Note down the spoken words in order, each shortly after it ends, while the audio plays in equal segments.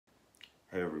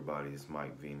Hey everybody, it's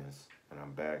Mike Venus, and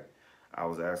I'm back. I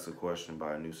was asked a question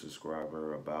by a new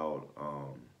subscriber about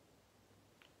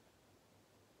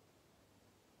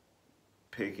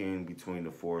picking between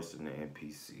the Force and the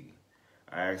NPC.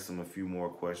 I asked him a few more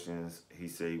questions. He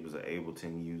said he was an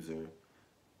Ableton user,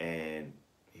 and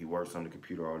he works on the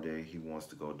computer all day. He wants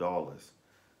to go Dawless.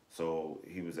 So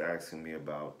he was asking me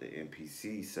about the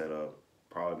NPC setup,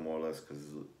 probably more or less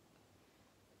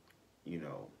you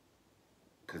know,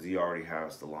 because he already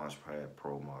has the Launchpad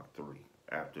Pro Mark 3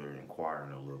 after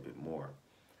inquiring a little bit more.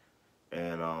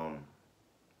 And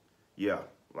yeah,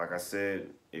 like I said,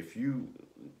 if I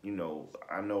know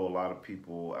a lot of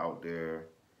people out there,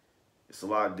 it's a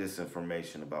lot of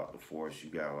disinformation about the Force. You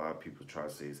got a lot of people try to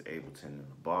say it's Ableton in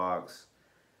the box.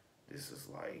 This is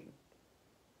like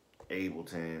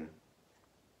Ableton.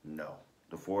 No,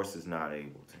 the Force is not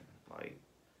Ableton. Like,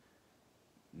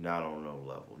 not on no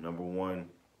level. Number one,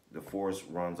 the Force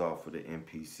runs off of the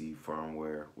MPC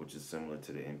firmware, which is similar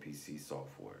to the MPC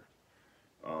software.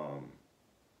 Um,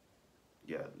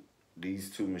 yeah, these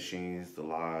two machines, the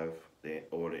live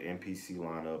or the MPC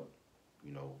lineup,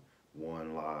 you know,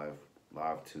 one live,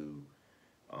 live two,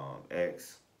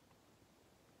 X,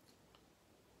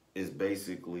 is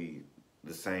basically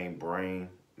the same brain,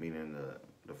 meaning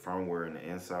the firmware in the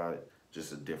inside,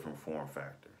 just a different form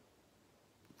factor.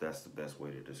 That's the best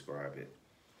way to describe it.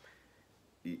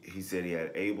 He said he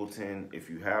had Ableton. If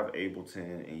you have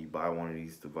Ableton and you buy one of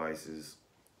these devices,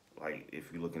 like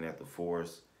if you're looking at the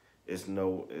Force, it's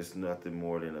nothing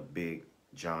more than a big,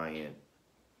 giant,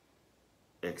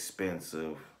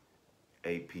 expensive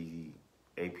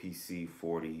APC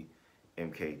 40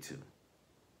 MK2.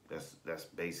 That's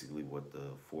basically what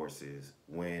the Force is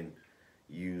when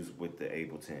used with the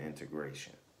Ableton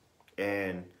integration.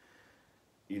 And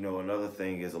another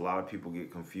thing is a lot of people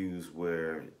get confused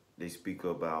where they speak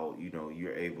about,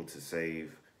 you're able to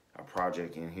save a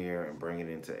project in here and bring it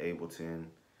into Ableton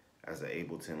as an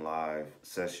Ableton Live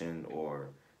session or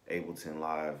Ableton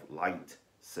Live Lite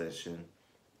session,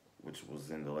 which was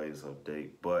in the latest update.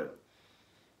 But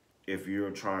if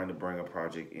you're trying to bring a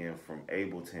project in from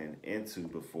Ableton into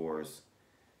the Force,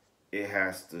 it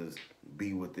has to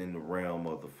be within the realm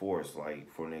of the Force.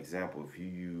 Like, for an example, if you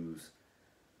use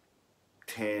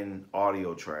 10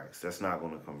 audio tracks, that's not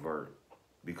going to convert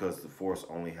because the Force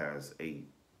only has 8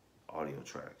 audio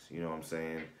tracks. You know what I'm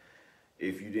saying?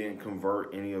 If you didn't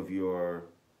convert any of your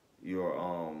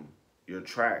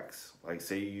tracks, like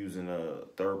say you're using a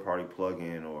third-party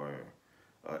plugin or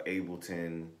a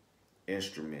Ableton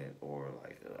instrument or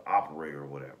like an operator or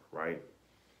whatever, right?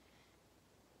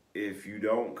 If you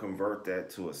don't convert that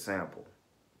to a sample,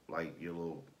 like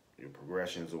your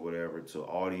progressions or whatever, to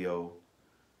audio,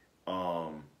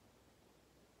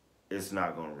 it's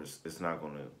not gonna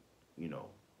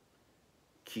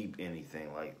keep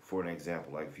anything. Like, for an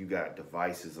example, like if you got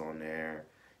devices on there,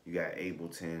 you got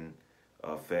Ableton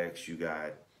effects, you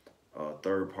got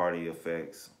third-party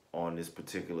effects on this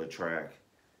particular track,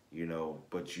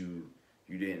 but you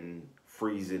didn't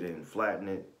freeze it and flatten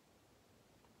it.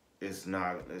 It's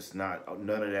not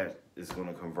none of that is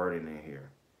gonna convert it in here.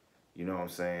 You know what I'm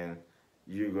saying?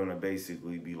 You're gonna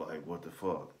basically be like, what the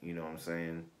fuck? You know what I'm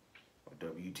saying? Or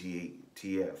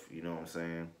WTF, you know what I'm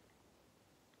saying?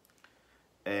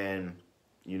 And,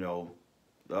 the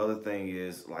other thing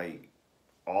is, like,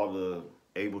 all the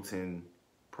Ableton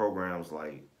programs,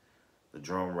 like the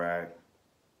drum rack,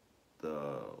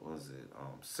 the,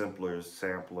 Simpler,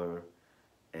 Sampler,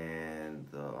 and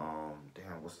the,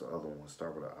 damn, what's the other one?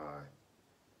 Start with an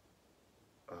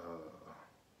I.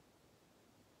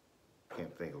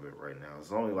 Can't think of it right now.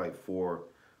 It's only like four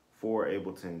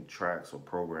Ableton tracks or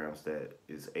programs that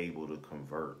is able to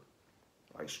convert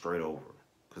like straight over,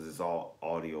 because it's all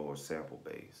audio or sample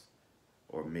based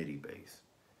or MIDI based.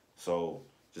 So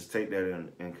just take that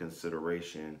in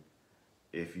consideration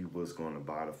if you was going to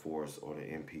buy the Force or the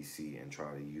MPC and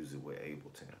try to use it with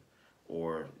Ableton,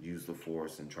 or use the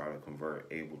Force and try to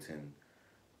convert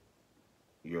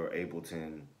your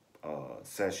Ableton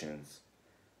sessions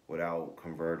without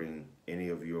converting any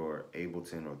of your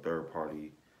Ableton or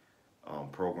third-party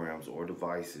programs or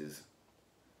devices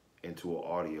into an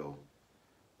audio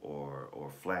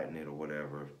or flatten it or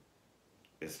whatever.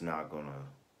 It's not gonna,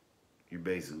 you're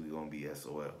basically gonna be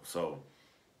SOL. So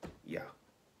yeah,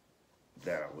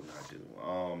 that I would not do.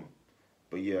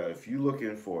 But yeah, if you're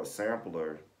looking for a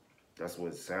sampler, that's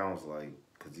what it sounds like,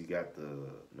 because you got the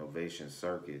Novation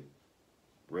Circuit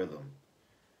rhythm.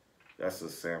 That's a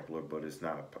sampler, but it's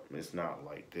not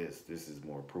like this. This is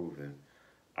more proven.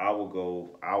 I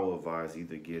will advise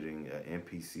either getting an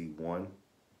MPC 1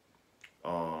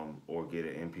 or get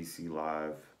an MPC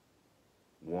Live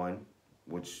 1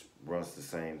 which runs the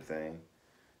same thing.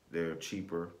 They're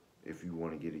cheaper if you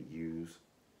want to get it used.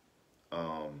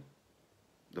 Um,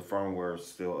 the firmware is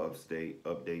still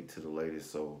update to the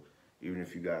latest. So even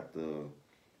if you got the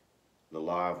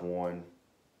live one,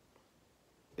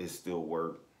 it still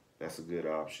work. That's a good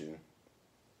option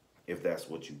if that's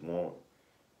what you want.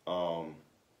 Um,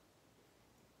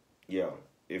 yeah,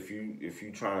 if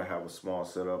you trying to have a small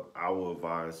setup, I will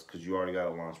advise, because you already got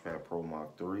a Launchpad Pro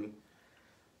Mark 3,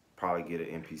 probably get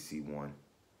an MPC one.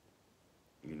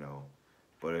 You know,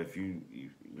 but if you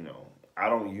know, I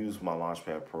don't use my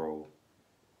Launchpad Pro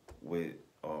with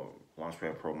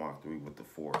Launchpad Pro Mark 3 with the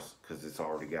Force, because it's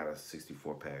already got a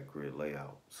 64 pad grid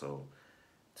layout. So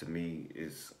to me,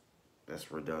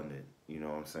 that's redundant. You know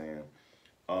what I'm saying?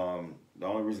 The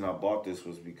only reason I bought this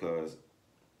was because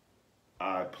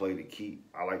I play the key.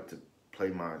 I like to play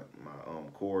my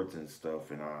chords and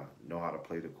stuff, and I know how to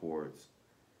play the chords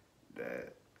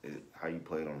that how you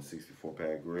play it on a 64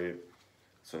 pad grid.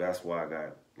 So that's why I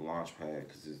got Launchpad,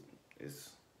 because it's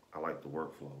I like the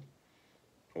workflow,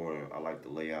 or I like the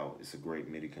layout. It's a great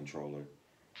MIDI controller.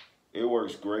 It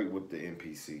works great with the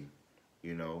MPC,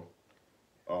 you know.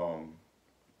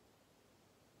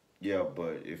 Yeah,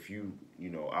 but if you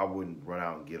know, I wouldn't run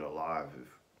out and get a live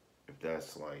if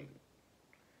that's like,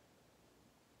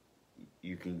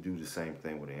 you can do the same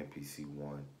thing with an MPC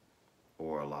one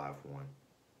or a live one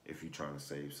if you're trying to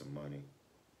save some money.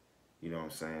 You know what I'm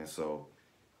saying? So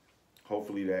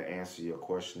hopefully that answers your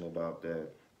question about that.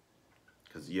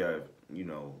 Because yeah, you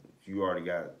know, if you already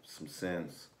got some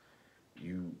sense,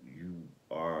 you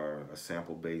are a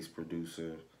sample based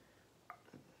producer,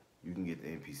 you can get the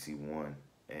MPC one.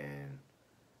 And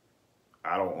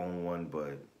I don't own one,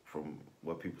 but from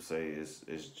what people say, it's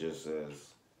just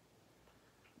as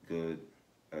good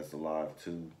as the Live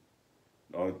 2.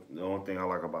 The only thing I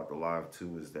like about the Live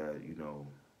 2 is that, you know,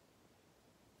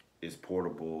 it's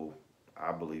portable.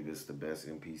 I believe it's the best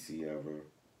MPC ever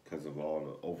because of all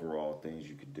the overall things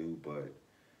you could do. But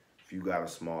if you got a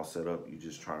small setup, you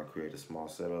just trying to create a small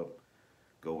setup,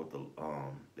 go with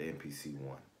the MPC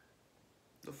one.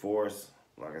 The Force,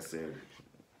 like I said,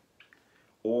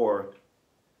 or,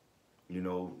 you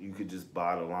know, you could just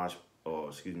buy the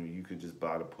you could just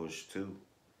buy the Push 2.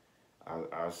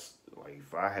 Like,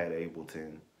 if I had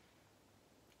Ableton,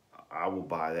 I would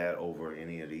buy that over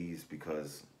any of these,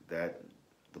 because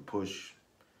the Push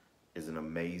is an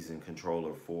amazing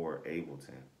controller for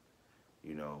Ableton.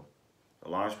 You know, the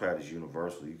Launchpad is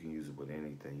universal. You can use it with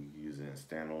anything. You can use it in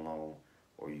standalone,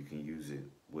 or you can use it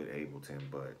with Ableton.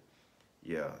 But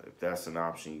yeah, if that's an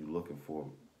option you're looking for,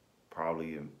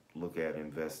 probably look at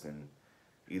investing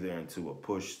either into a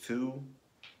Push 2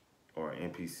 or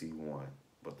an MPC 1.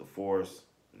 But the Force,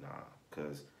 nah,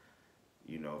 because,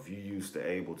 you know, if you used to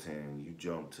Ableton, you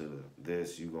jump to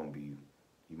this, you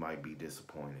might be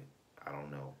disappointed. I don't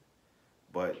know.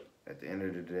 But at the end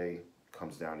of the day, it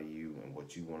comes down to you and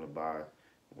what you want to buy,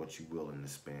 what you're willing to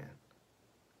spend.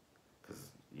 Because,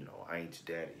 you know, I ain't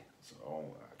your daddy, so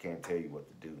I can't tell you what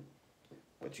to do.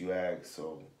 But you ask,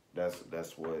 so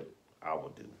that's what I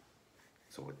would do.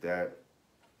 So with that,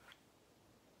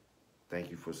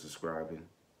 thank you for subscribing.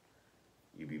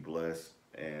 You be blessed.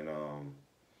 And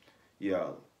yeah,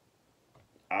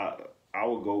 I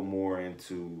will go more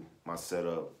into my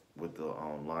setup with the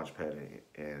Launchpad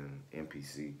and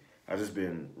MPC. I've just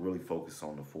been really focused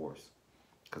on the Force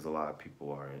because a lot of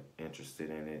people are interested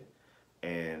in it,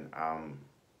 and I'm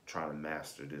trying to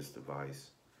master this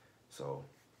device. So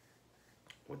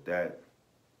with that,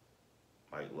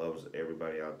 Mike loves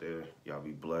everybody out there. Y'all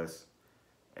be blessed.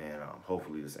 And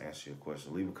hopefully this answers your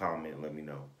question. Leave a comment and let me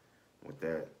know. With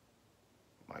that,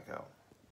 Mike out.